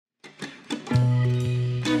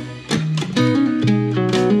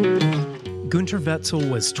Gunter Wetzel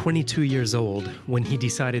was 22 years old when he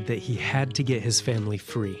decided that he had to get his family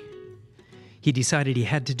free. He decided he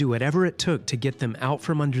had to do whatever it took to get them out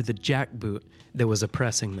from under the jackboot that was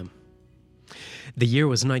oppressing them. The year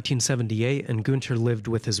was 1978, and Gunter lived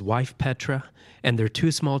with his wife Petra and their two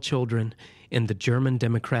small children in the German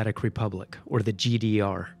Democratic Republic, or the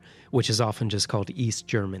GDR, which is often just called East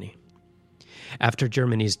Germany. After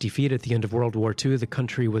Germany's defeat at the end of World War II, the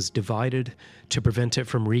country was divided to prevent it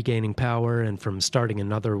from regaining power and from starting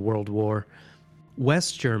another world war.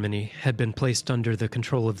 West Germany had been placed under the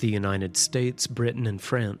control of the United States, Britain, and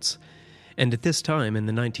France. And at this time, in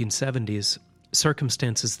the 1970s,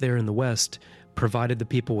 circumstances there in the West provided the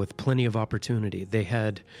people with plenty of opportunity. They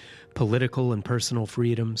had political and personal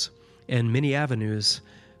freedoms and many avenues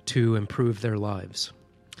to improve their lives.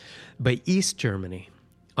 But East Germany,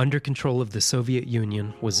 under control of the Soviet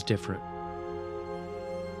Union, was different.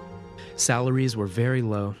 Salaries were very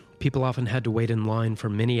low. People often had to wait in line for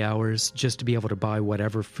many hours just to be able to buy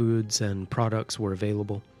whatever foods and products were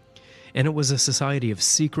available. And it was a society of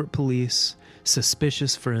secret police,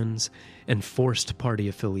 suspicious friends, and forced party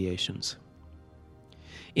affiliations.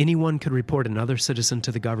 Anyone could report another citizen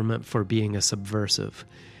to the government for being a subversive,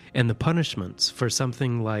 and the punishments for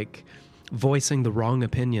something like voicing the wrong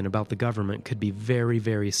opinion about the government could be very,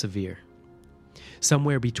 very severe.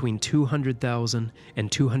 Somewhere between 200,000 and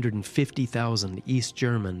 250,000 East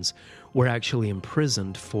Germans were actually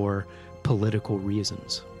imprisoned for political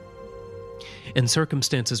reasons. And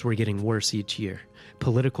circumstances were getting worse each year.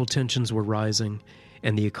 Political tensions were rising,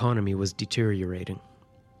 and the economy was deteriorating.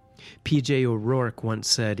 P.J. O'Rourke once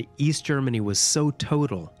said, East Germany was so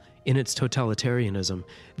total in its totalitarianism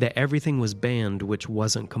that everything was banned which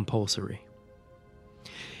wasn't compulsory.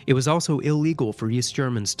 It was also illegal for East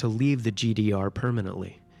Germans to leave the GDR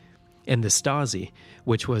permanently. And the Stasi,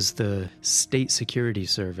 which was the state security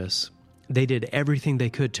service, they did everything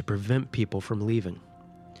they could to prevent people from leaving.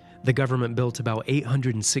 The government built about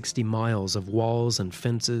 860 miles of walls and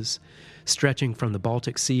fences, stretching from the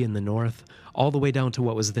Baltic Sea in the north all the way down to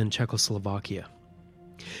what was then Czechoslovakia.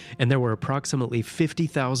 And there were approximately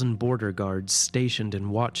 50,000 border guards stationed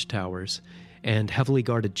in watchtowers and heavily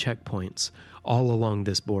guarded checkpoints all along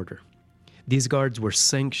this border. These guards were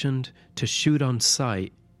sanctioned to shoot on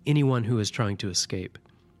sight anyone who was trying to escape.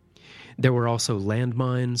 There were also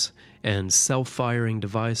landmines and self-firing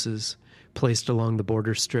devices placed along the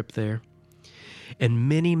border strip there. And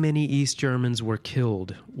many, many East Germans were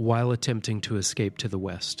killed while attempting to escape to the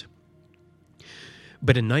west.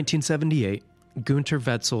 But in 1978, Gunter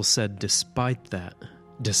Wetzel said despite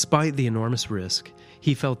the enormous risk,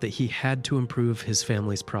 he felt that he had to improve his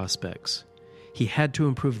family's prospects. He had to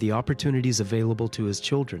improve the opportunities available to his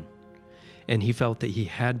children, and he felt that he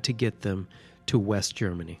had to get them to West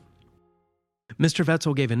Germany. Mr.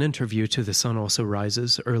 Wetzel gave an interview to The Sun Also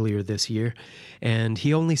Rises earlier this year, and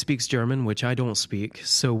he only speaks German, which I don't speak,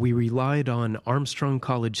 so we relied on Armstrong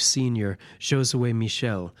College senior Josue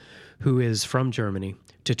Michel, who is from Germany,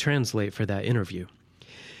 to translate for that interview.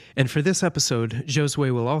 And for this episode,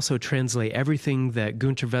 Josue will also translate everything that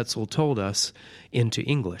Gunter Wetzel told us into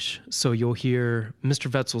English. So you'll hear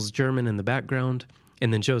Mr. Wetzel's German in the background,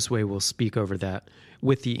 and then Josue will speak over that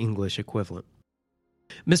with the English equivalent.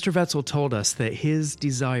 Mr. Wetzel told us that his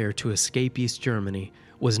desire to escape East Germany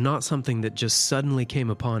was not something that just suddenly came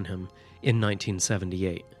upon him in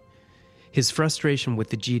 1978. His frustration with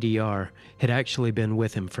the GDR had actually been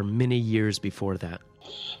with him for many years before that.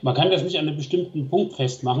 Man kann das nicht an einem bestimmten Punkt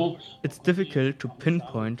festmachen. It's difficult to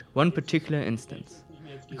pinpoint one particular instance,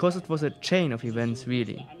 because it was a chain of events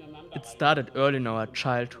really. It started early in our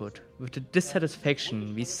childhood, with the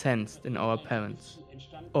dissatisfaction we sensed in our parents.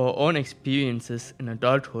 Our own experiences in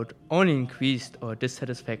adulthood only increased our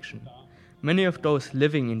dissatisfaction. Many of those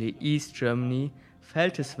living in the East Germany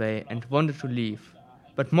felt this way and wanted to leave,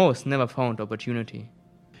 but most never found opportunity.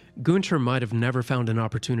 Gunter might have never found an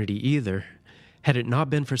opportunity either, had it not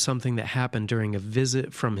been for something that happened during a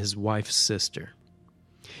visit from his wife's sister.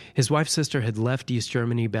 His wife's sister had left East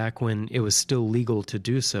Germany back when it was still legal to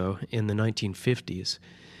do so in the 1950s,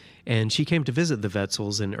 and she came to visit the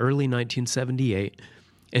Wetzels in early 1978,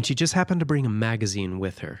 and she just happened to bring a magazine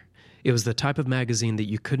with her. It was the type of magazine that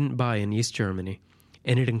you couldn't buy in East Germany,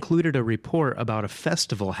 and it included a report about a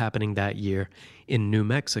festival happening that year in New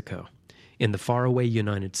Mexico, in the faraway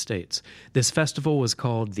United States. This festival was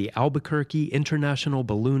called the Albuquerque International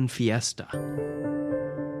Balloon Fiesta.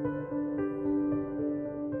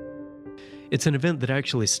 It's an event that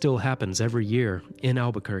actually still happens every year in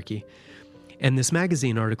Albuquerque, and this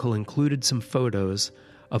magazine article included some photos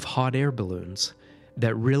of hot air balloons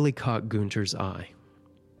that really caught Gunter's eye.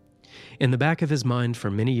 In the back of his mind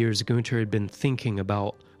for many years, Gunter had been thinking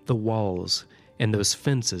about the walls and those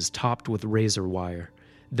fences topped with razor wire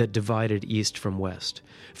that divided east from west.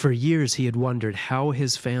 For years he had wondered how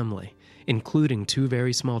his family, including 2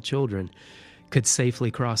 very small children, could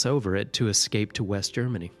safely cross over it to escape to West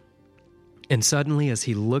Germany. And suddenly, as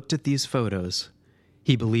he looked at these photos,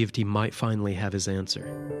 he believed he might finally have his answer.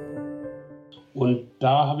 Und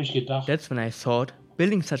da habe ich gedacht, That's when I thought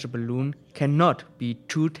building such a balloon cannot be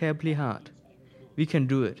too terribly hard. We can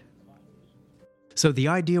do it. So the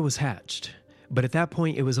idea was hatched, but at that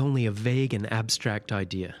point it was only a vague and abstract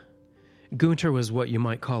idea. Gunter was what you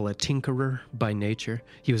might call a tinkerer by nature.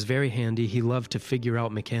 He was very handy, he loved to figure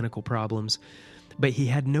out mechanical problems, but he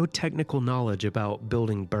had no technical knowledge about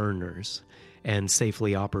building burners and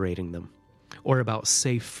safely operating them, or about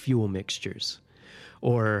safe fuel mixtures,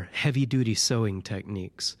 or heavy-duty sewing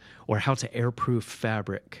techniques, or how to airproof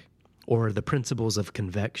fabric, or the principles of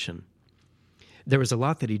convection. There was a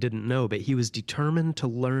lot that he didn't know, but he was determined to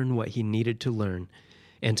learn what he needed to learn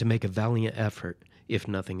and to make a valiant effort, if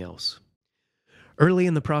nothing else. Early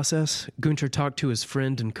in the process, Gunter talked to his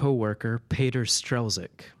friend and co-worker, Peter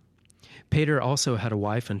Strelzik. Peter also had a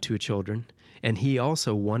wife and 2 children, and he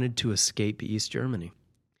also wanted to escape East Germany.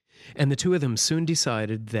 And the 2 of them soon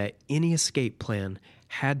decided that any escape plan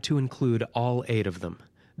had to include all 8 of them,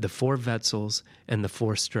 the 4 Wetzels and the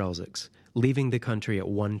 4 Strelziks, leaving the country at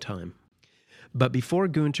one time. But before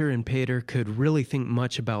Gunter and Peter could really think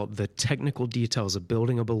much about the technical details of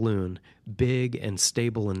building a balloon big and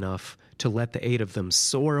stable enough to let the 8 of them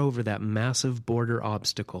soar over that massive border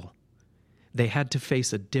obstacle, they had to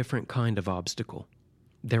face a different kind of obstacle,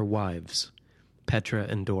 their wives, Petra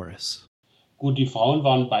and Doris. gut, die Frauen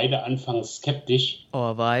waren beide anfangs skeptisch.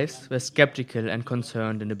 Our wives were skeptical and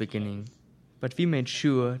concerned in the beginning, but we made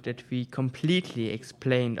sure that we completely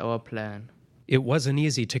explained our plan. It wasn't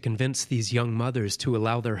easy to convince these young mothers to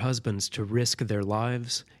allow their husbands to risk their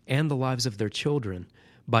lives and the lives of their children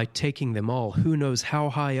by taking them all who knows how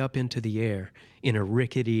high up into the air in a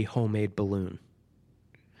rickety homemade balloon.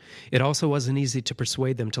 It also wasn't easy to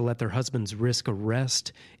persuade them to let their husbands risk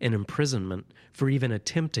arrest and imprisonment for even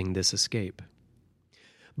attempting this escape.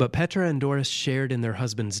 But Petra and Doris shared in their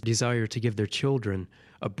husbands' desire to give their children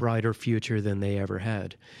a brighter future than they ever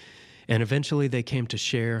had, and eventually they came to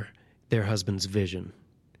share their husband's vision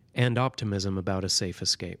and optimism about a safe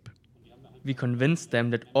escape. We convinced them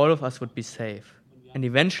that all of us would be safe, and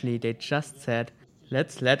eventually they just said,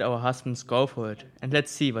 let's let our husbands go for it, and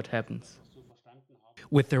let's see what happens.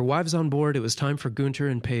 With their wives on board, it was time for Gunter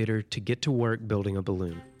and Peter to get to work building a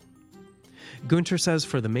balloon. Gunter says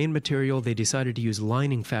for the main material, they decided to use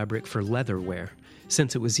lining fabric for leatherware,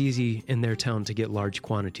 since it was easy in their town to get large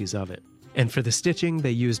quantities of it. And for the stitching,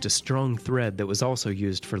 they used a strong thread that was also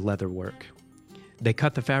used for leather work. They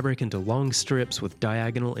cut the fabric into long strips with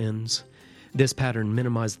diagonal ends. This pattern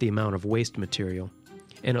minimized the amount of waste material,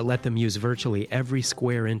 and it let them use virtually every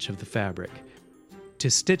square inch of the fabric. To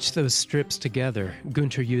stitch those strips together,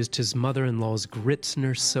 Gunter used his mother-in-law's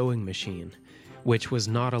Gritzner sewing machine, which was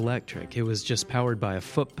not electric. It was just powered by a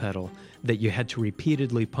foot pedal that you had to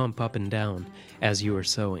repeatedly pump up and down as you were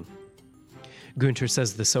sewing. Gunter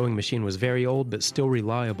says the sewing machine was very old but still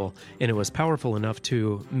reliable, and it was powerful enough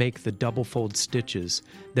to make the double-fold stitches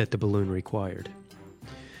that the balloon required.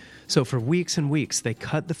 So for weeks and weeks, they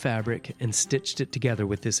cut the fabric and stitched it together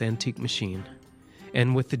with this antique machine.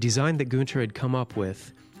 And with the design that Gunter had come up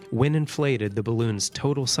with, when inflated, the balloon's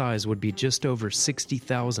total size would be just over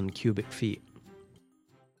 60,000 cubic feet.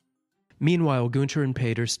 Meanwhile, Gunter and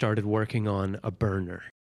Peter started working on a burner.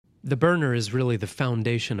 The burner is really the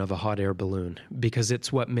foundation of a hot air balloon because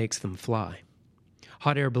it's what makes them fly.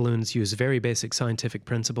 Hot air balloons use very basic scientific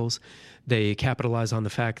principles. They capitalize on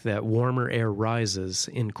the fact that warmer air rises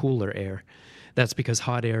in cooler air. That's because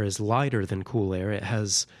hot air is lighter than cool air. It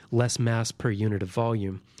has less mass per unit of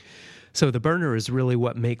volume. So the burner is really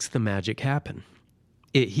what makes the magic happen.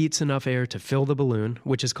 It heats enough air to fill the balloon,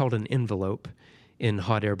 which is called an envelope in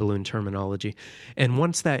hot air balloon terminology. And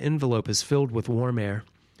once that envelope is filled with warm air,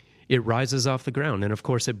 it rises off the ground, and of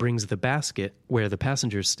course it brings the basket, where the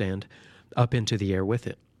passengers stand, up into the air with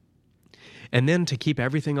it. And then to keep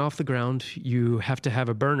everything off the ground, you have to have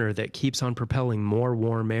a burner that keeps on propelling more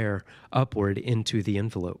warm air upward into the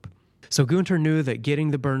envelope. So Gunter knew that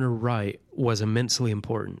getting the burner right was immensely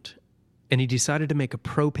important, and he decided to make a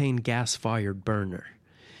propane gas-fired burner.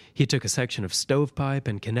 He took a section of stovepipe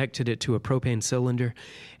and connected it to a propane cylinder,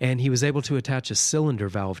 and he was able to attach a cylinder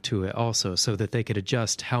valve to it also so that they could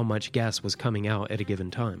adjust how much gas was coming out at a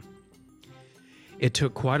given time. It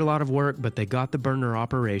took quite a lot of work, but they got the burner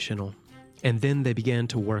operational, and then they began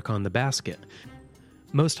to work on the basket.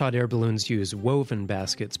 Most hot air balloons use woven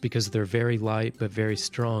baskets because they're very light but very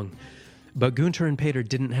strong. But Gunter and Peter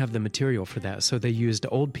didn't have the material for that, so they used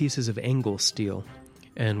old pieces of angle steel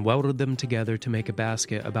and welded them together to make a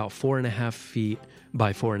basket about 4.5 feet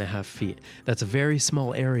by 4.5 feet. That's a very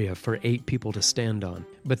small area for 8 people to stand on,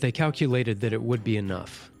 but they calculated that it would be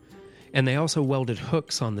enough. And they also welded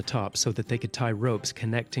hooks on the top so that they could tie ropes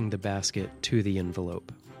connecting the basket to the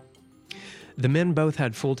envelope. The men both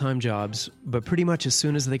had full-time jobs, but pretty much as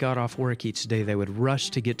soon as they got off work each day, they would rush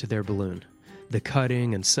to get to their balloon. The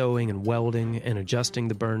cutting and sewing and welding and adjusting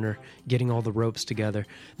the burner, getting all the ropes together,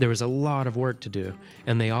 there was a lot of work to do,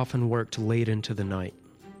 and they often worked late into the night.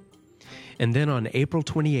 And then on April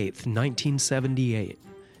 28th, 1978,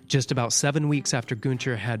 just about 7 weeks after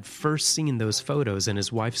Gunter had first seen those photos in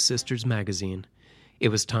his wife's sister's magazine, it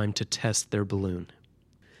was time to test their balloon.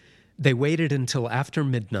 They waited until after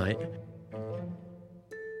midnight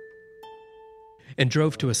and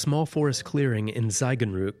drove to a small forest clearing in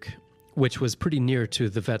Ziegenruck, which was pretty near to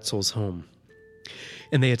the Wetzel's home.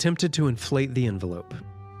 And they attempted to inflate the envelope.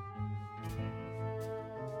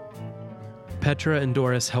 Petra and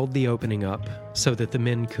Doris held the opening up so that the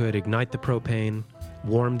men could ignite the propane,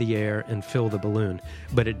 warm the air, and fill the balloon,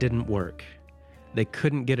 but it didn't work. They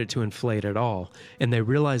couldn't get it to inflate at all, and they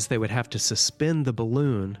realized they would have to suspend the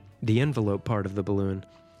balloon, the envelope part of the balloon,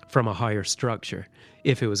 from a higher structure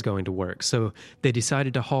if it was going to work. So they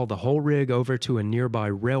decided to haul the whole rig over to a nearby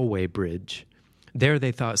railway bridge. There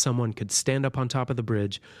they thought someone could stand up on top of the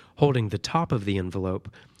bridge holding the top of the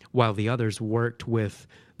envelope while the others worked with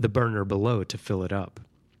the burner below to fill it up.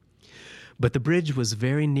 But the bridge was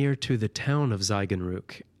very near to the town of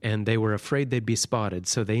Ziegenruck, and they were afraid they'd be spotted,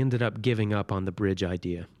 so they ended up giving up on the bridge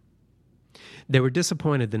idea. They were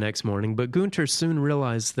disappointed the next morning, but Gunter soon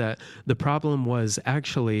realized that the problem was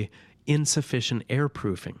actually insufficient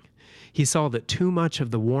airproofing. He saw that too much of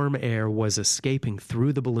the warm air was escaping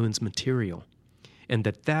through the balloon's material, and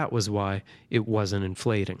that was why it wasn't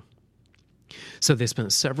inflating. So they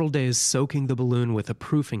spent several days soaking the balloon with a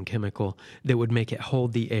proofing chemical that would make it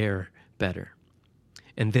hold the air better.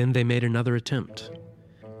 And then they made another attempt.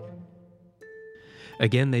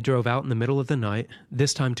 Again, they drove out in the middle of the night,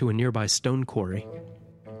 this time to a nearby stone quarry.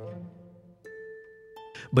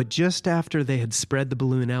 But just after they had spread the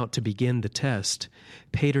balloon out to begin the test,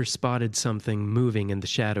 Peter spotted something moving in the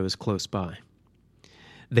shadows close by.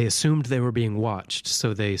 They assumed they were being watched,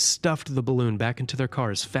 so they stuffed the balloon back into their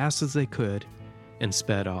car as fast as they could and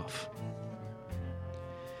sped off.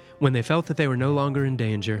 When they felt that they were no longer in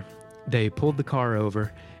danger, they pulled the car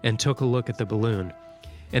over and took a look at the balloon,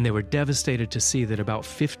 and they were devastated to see that about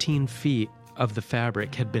 15 feet of the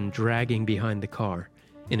fabric had been dragging behind the car,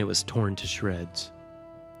 and it was torn to shreds.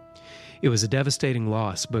 It was a devastating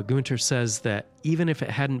loss, but Gunter says that even if it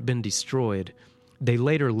hadn't been destroyed, they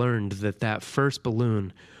later learned that that first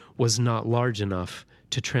balloon was not large enough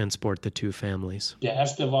to transport the two families.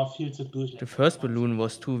 The first balloon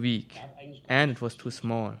was too weak, and it was too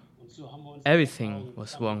small. Everything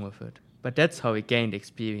was wrong with it, but that's how we gained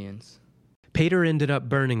experience. Peter ended up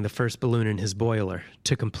burning the first balloon in his boiler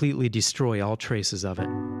to completely destroy all traces of it.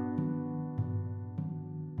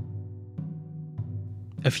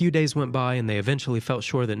 A few days went by and they eventually felt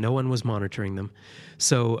sure that no one was monitoring them.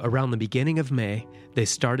 So around the beginning of May, they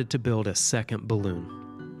started to build a second balloon.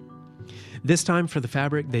 This time for the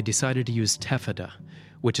fabric, they decided to use taffeta,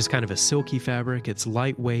 which is kind of a silky fabric. It's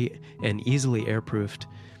lightweight and easily airproofed.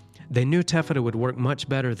 They knew taffeta would work much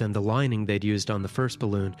better than the lining they'd used on the first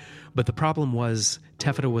balloon, but the problem was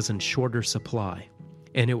taffeta was in shorter supply,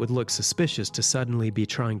 and it would look suspicious to suddenly be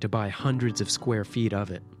trying to buy hundreds of square feet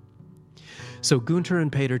of it. So Gunter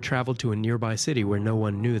and Peter traveled to a nearby city where no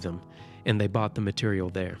one knew them, and they bought the material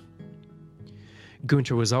there.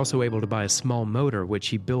 Gunter was also able to buy a small motor which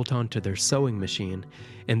he built onto their sewing machine,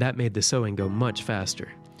 and that made the sewing go much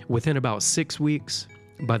faster. Within about 6 weeks,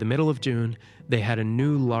 by the middle of June, they had a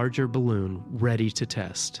new, larger balloon ready to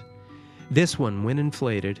test. This one, when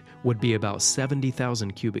inflated, would be about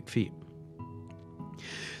 70,000 cubic feet.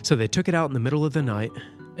 So they took it out in the middle of the night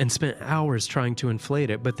and spent hours trying to inflate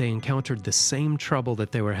it, but they encountered the same trouble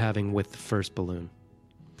that they were having with the first balloon.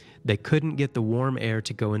 They couldn't get the warm air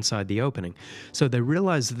to go inside the opening, so they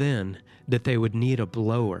realized then that they would need a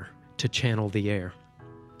blower to channel the air.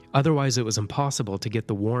 Otherwise, it was impossible to get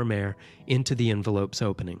the warm air into the envelope's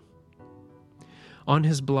opening. On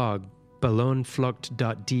his blog,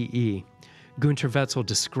 ballonflucht.de, Gunter Wetzel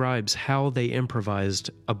describes how they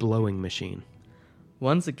improvised a blowing machine.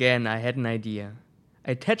 Once again, I had an idea.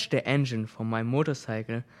 I attached the engine from my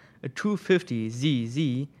motorcycle, a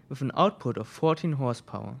 250ZZ, with an output of 14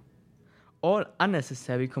 horsepower. All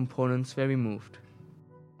unnecessary components were removed.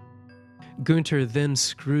 Gunter then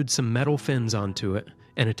screwed some metal fins onto it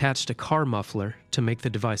and attached a car muffler to make the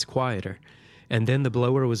device quieter, and then the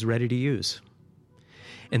blower was ready to use.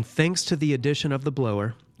 And thanks to the addition of the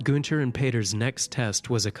blower, Gunter and Peter's next test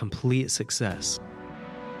was a complete success.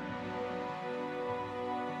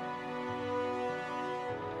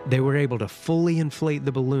 They were able to fully inflate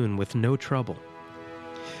the balloon with no trouble.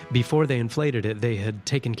 Before they inflated it, they had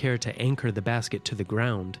taken care to anchor the basket to the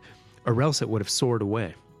ground, or else it would have soared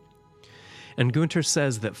away. And Gunter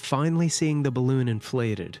says that finally seeing the balloon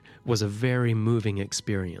inflated was a very moving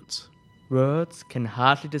experience. Words can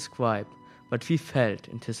hardly describe what we felt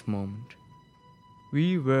in this moment.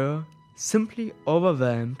 We were simply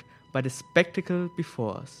overwhelmed by the spectacle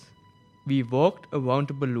before us. We walked around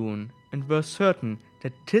the balloon and were certain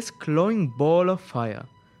that this glowing ball of fire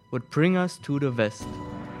would bring us to the west.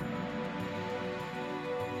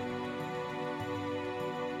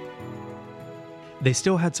 They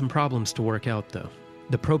still had some problems to work out, though.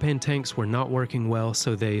 The propane tanks were not working well,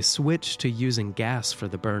 so they switched to using gas for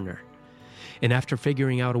the burner. And after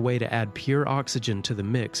figuring out a way to add pure oxygen to the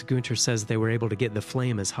mix, Gunter says they were able to get the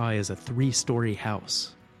flame as high as a 3-story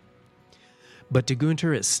house. But to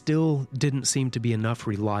Gunter, it still didn't seem to be enough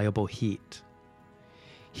reliable heat.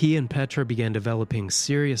 He and Petra began developing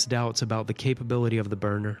serious doubts about the capability of the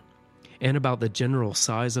burner and about the general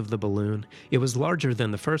size of the balloon. It was larger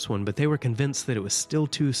than the first one, but they were convinced that it was still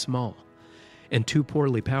too small and too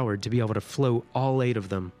poorly powered to be able to float all 8 of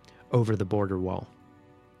them over the border wall.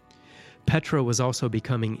 Petra was also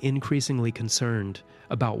becoming increasingly concerned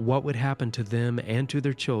about what would happen to them and to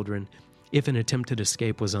their children if an attempted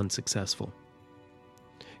escape was unsuccessful.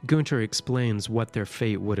 Gunter explains what their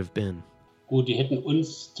fate would have been. Gut, die hätten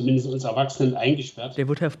uns, zumindest uns Erwachsenen, eingesperrt. They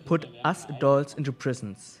would have put us adults into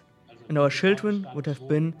prisons, and our children would have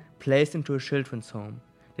been placed into a children's home.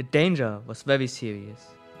 The danger was very serious.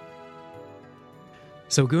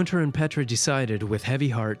 So Gunter and Petra decided, with heavy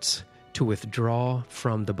hearts, to withdraw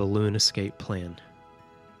from the balloon escape plan.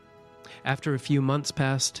 After a few months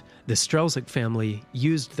passed, the Strelzik family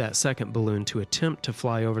used that second balloon to attempt to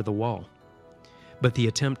fly over the wall. But the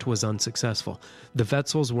attempt was unsuccessful. The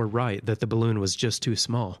Wetzels were right that the balloon was just too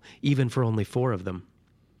small, even for only 4 of them.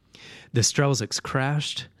 The Strelziks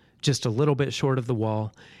crashed just a little bit short of the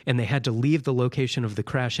wall, and they had to leave the location of the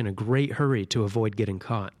crash in a great hurry to avoid getting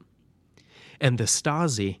caught. And the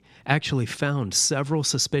Stasi actually found several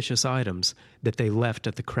suspicious items that they left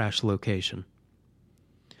at the crash location.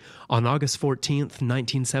 On August 14th,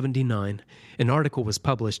 1979, an article was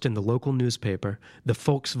published in the local newspaper, the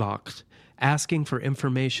Volkswacht, asking for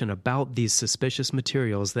information about these suspicious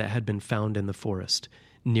materials that had been found in the forest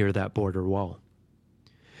near that border wall.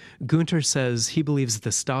 Gunter says he believes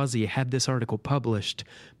the Stasi had this article published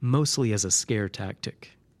mostly as a scare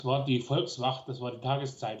tactic. Das war die Volkswacht, das war die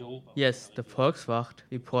Tageszeitung. Yes, the Volkswacht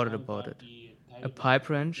reported about it. A pipe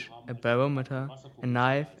wrench, a barometer, a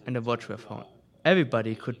knife, and a watch were found.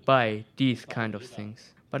 Everybody could buy these kind of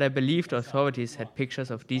things, but I believe the authorities had pictures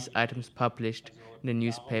of these items published in the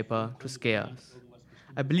newspaper to scare us.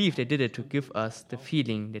 I believe they did it to give us the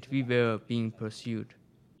feeling that we were being pursued.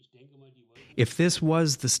 If this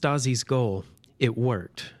was the Stasi's goal, it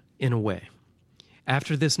worked, in a way.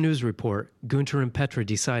 After this news report, Gunter and Petra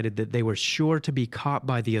decided that they were sure to be caught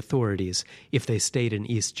by the authorities if they stayed in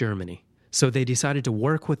East Germany. So they decided to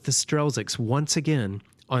work with the Strelziks once again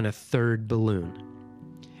on a 3rd balloon.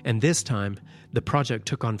 And this time, the project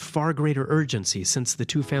took on far greater urgency since the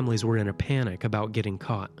 2 families were in a panic about getting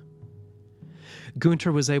caught.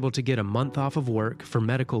 Gunter was able to get a month off of work for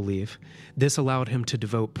medical leave. This allowed him to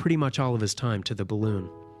devote pretty much all of his time to the balloon.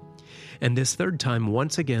 And this 3rd time,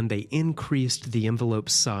 once again, they increased the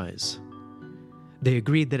envelope's size. They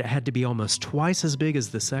agreed that it had to be almost twice as big as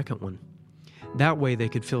the second one. That way they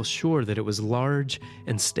could feel sure that it was large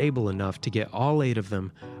and stable enough to get all 8 of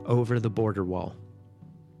them over the border wall.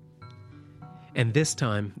 And this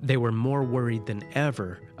time, they were more worried than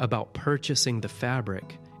ever about purchasing the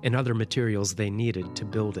fabric and other materials they needed to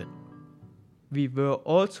build it. We were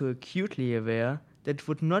also acutely aware that it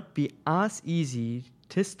would not be as easy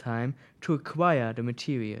this time to acquire the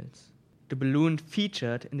materials. The balloon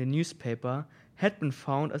featured in the newspaper had been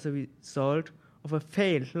found as a result of a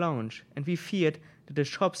failed launch, and we feared that the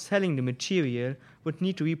shops selling the material would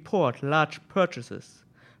need to report large purchases.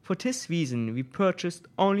 For this reason, we purchased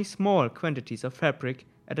only small quantities of fabric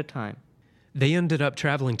at a time. They ended up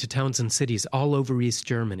traveling to towns and cities all over East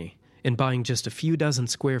Germany and buying just a few dozen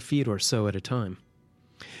square feet or so at a time.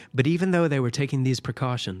 But even though they were taking these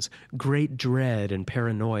precautions, great dread and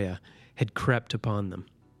paranoia had crept upon them.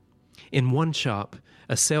 In one shop,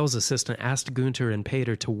 a sales assistant asked Gunter and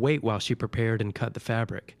Peter to wait while she prepared and cut the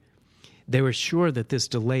fabric. They were sure that this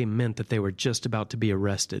delay meant that they were just about to be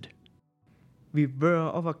arrested. We were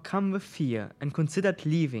overcome with fear and considered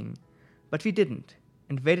leaving, but we didn't,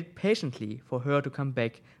 and waited patiently for her to come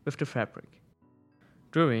back with the fabric.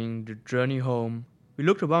 During the journey home, we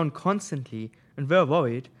looked around constantly and were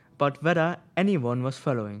worried about whether anyone was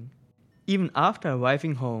following. Even after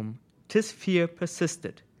arriving home, this fear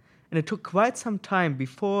persisted, and it took quite some time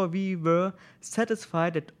before we were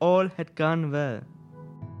satisfied that all had gone well.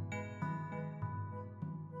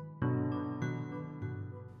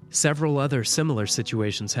 Several other similar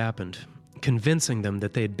situations happened, convincing them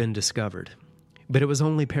that they had been discovered. But it was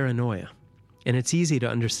only paranoia, and it's easy to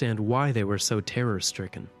understand why they were so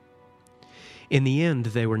terror-stricken. In the end,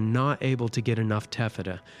 they were not able to get enough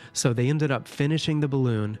taffeta, so they ended up finishing the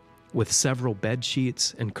balloon with several bed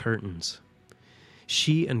sheets and curtains.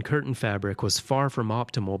 Sheet and curtain fabric was far from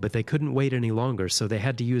optimal, but they couldn't wait any longer, so they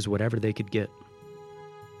had to use whatever they could get.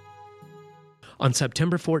 On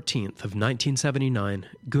September 14th of 1979,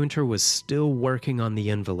 Gunter was still working on the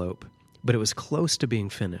envelope, but it was close to being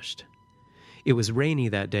finished. It was rainy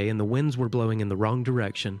that day and the winds were blowing in the wrong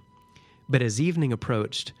direction, but as evening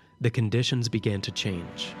approached, the conditions began to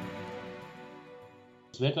change.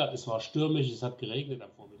 It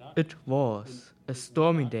was a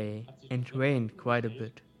stormy day and rained quite a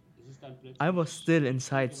bit. I was still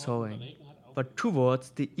inside sewing, but towards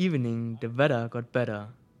the evening the weather got better.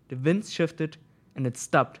 The winds shifted and it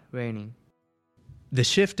stopped raining. The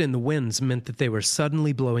shift in the winds meant that they were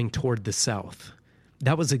suddenly blowing toward the south.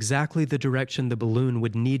 That was exactly the direction the balloon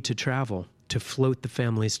would need to travel to float the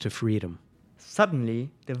families to freedom.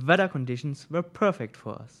 Suddenly, the weather conditions were perfect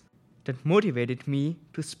for us. That motivated me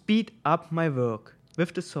to speed up my work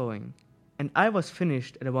with the sewing, and I was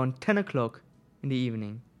finished at around 10 o'clock in the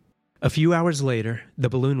evening. A few hours later, the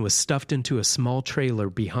balloon was stuffed into a small trailer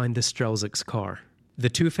behind the Strelzik's car. The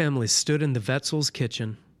two families stood in the Wetzel's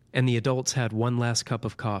kitchen, and the adults had one last cup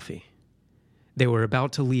of coffee. They were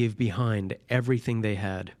about to leave behind everything they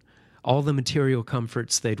had, all the material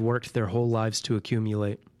comforts they'd worked their whole lives to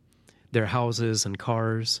accumulate, their houses and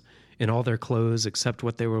cars, and all their clothes except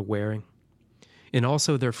what they were wearing, and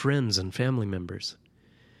also their friends and family members.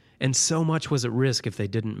 And so much was at risk if they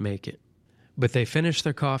didn't make it. But they finished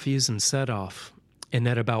their coffees and set off, and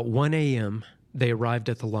at about 1 a.m., they arrived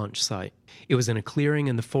at the launch site. It was in a clearing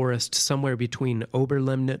in the forest somewhere between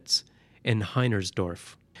Oberlemnitz and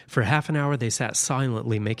Heinersdorf. For half an hour, they sat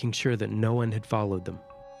silently, making sure that no one had followed them.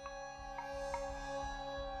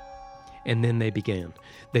 And then they began.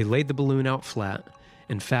 They laid the balloon out flat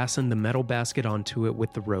and fastened the metal basket onto it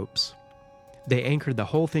with the ropes. They anchored the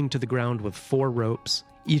whole thing to the ground with 4 ropes,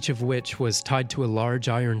 each of which was tied to a large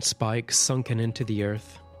iron spike sunken into the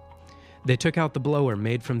earth. They took out the blower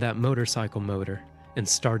made from that motorcycle motor and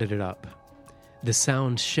started it up. The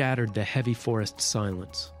sound shattered the heavy forest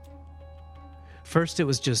silence. First, it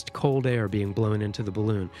was just cold air being blown into the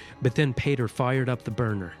balloon, but then Peter fired up the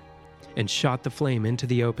burner and shot the flame into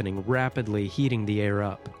the opening, rapidly heating the air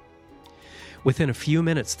up. Within a few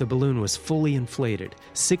minutes, the balloon was fully inflated,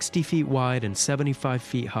 60 feet wide and 75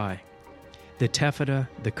 feet high. The taffeta,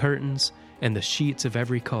 the curtains, and the sheets of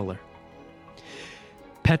every color.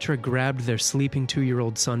 Petra grabbed their sleeping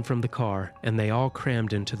 2-year-old son from the car, and they all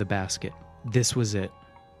crammed into the basket. This was it.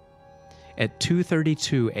 At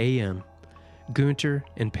 2:32 a.m., Gunter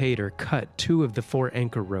and Peter cut 2 of the 4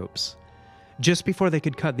 anchor ropes. Just before they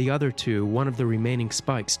could cut the other 2, one of the remaining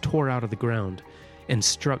spikes tore out of the ground and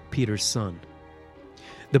struck Peter's son.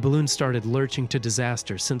 The balloon started lurching to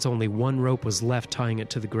disaster since only 1 rope was left tying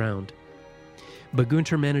it to the ground. But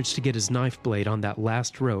Gunter managed to get his knife blade on that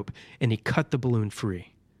last rope, and he cut the balloon free.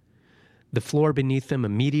 The floor beneath them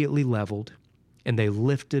immediately leveled, and they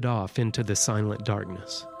lifted off into the silent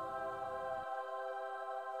darkness.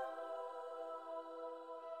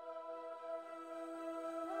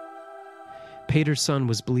 Peter's son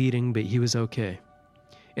was bleeding, but he was okay,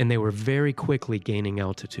 and they were very quickly gaining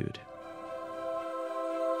altitude.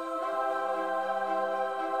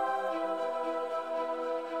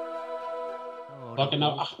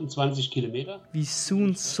 We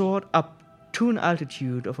soon soared up to an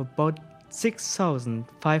altitude of about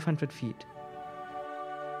 6,500 feet.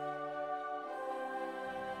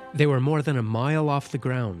 They were more than a mile off the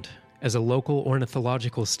ground, as a local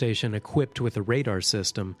ornithological station equipped with a radar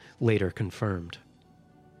system later confirmed.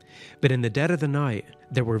 But in the dead of the night,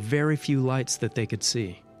 there were very few lights that they could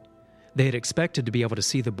see. They had expected to be able to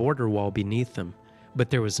see the border wall beneath them, but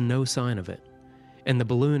there was no sign of it. And the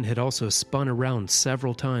balloon had also spun around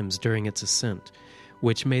several times during its ascent,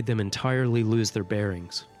 which made them entirely lose their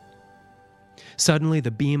bearings. Suddenly,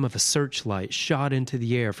 the beam of a searchlight shot into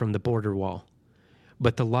the air from the border wall.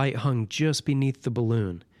 but the light hung just beneath the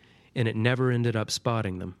balloon, and it never ended up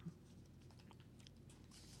spotting them.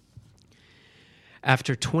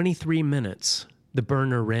 After 23 minutes, the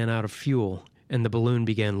burner ran out of fuel, and the balloon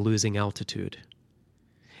began losing altitude.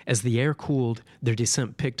 As the air cooled, their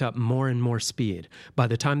descent picked up more and more speed. By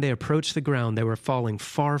the time they approached the ground, they were falling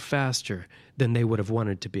far faster than they would have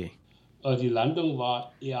wanted to be.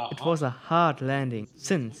 It was a hard landing,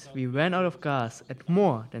 since we ran out of gas at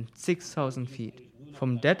more than 6,000 feet.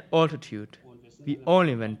 From that altitude, we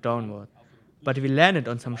only went downward, but we landed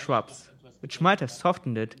on some shrubs, which might have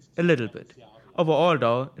softened it a little bit. Overall,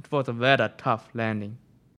 though, it was a rather tough landing.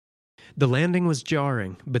 The landing was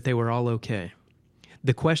jarring, but they were all okay.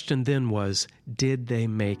 The question then was, did they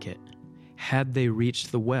make it? Had they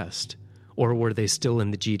reached the West, or were they still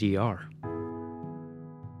in the GDR?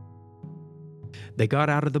 They got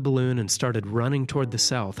out of the balloon and started running toward the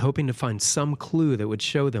south, hoping to find some clue that would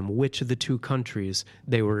show them which of the two countries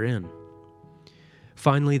they were in.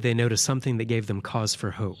 Finally, they noticed something that gave them cause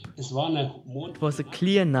for hope. It was a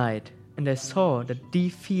clear night, and I saw that the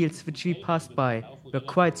fields which we passed by were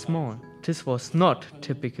quite small. This was not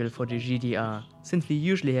typical for the GDR, since we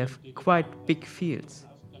usually have quite big fields.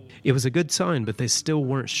 It was a good sign, but they still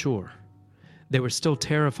weren't sure. They were still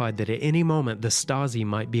terrified that at any moment the Stasi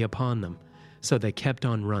might be upon them, so they kept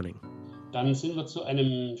on running.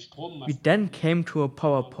 We then came to a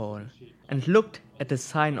power pole and looked at the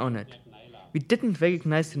sign on it. We didn't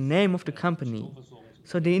recognize the name of the company,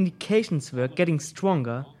 so the indications were getting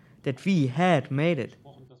stronger that we had made it.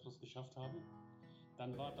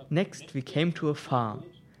 Next, we came to a farm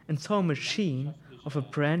and saw a machine of a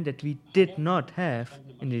brand that we did not have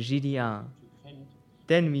in the GDR.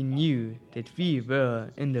 Then we knew that we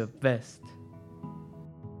were in the West.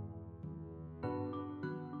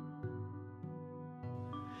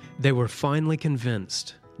 They were finally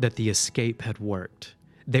convinced that the escape had worked.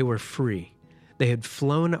 They were free. They had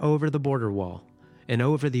flown over the border wall and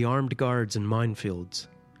over the armed guards and minefields.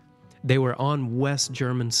 They were on West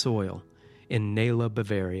German soil in Naila,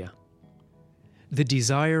 Bavaria. The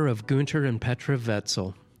desire of Gunter and Petra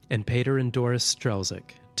Wetzel and Peter and Doris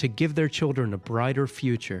Strelzik to give their children a brighter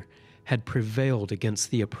future had prevailed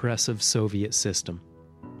against the oppressive Soviet system.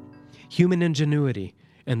 Human ingenuity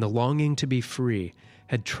and the longing to be free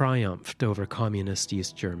had triumphed over communist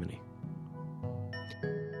East Germany.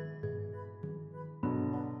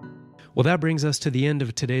 Well, that brings us to the end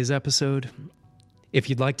of today's episode. If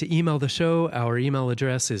you'd like to email the show, our email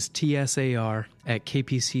address is tsar@kpcg.fm.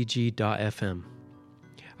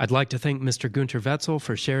 I'd like to thank Mr. Gunter Wetzel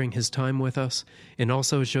for sharing his time with us, and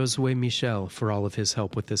also Josue Michel for all of his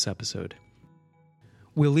help with this episode.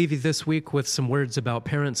 We'll leave you this week with some words about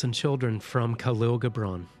parents and children from Khalil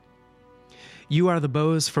Gibran. You are the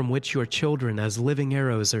bows from which your children as living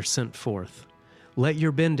arrows are sent forth. Let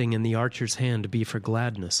your bending in the archer's hand be for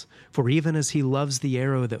gladness, for even as he loves the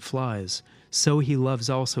arrow that flies, so he loves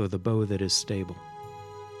also the bow that is stable.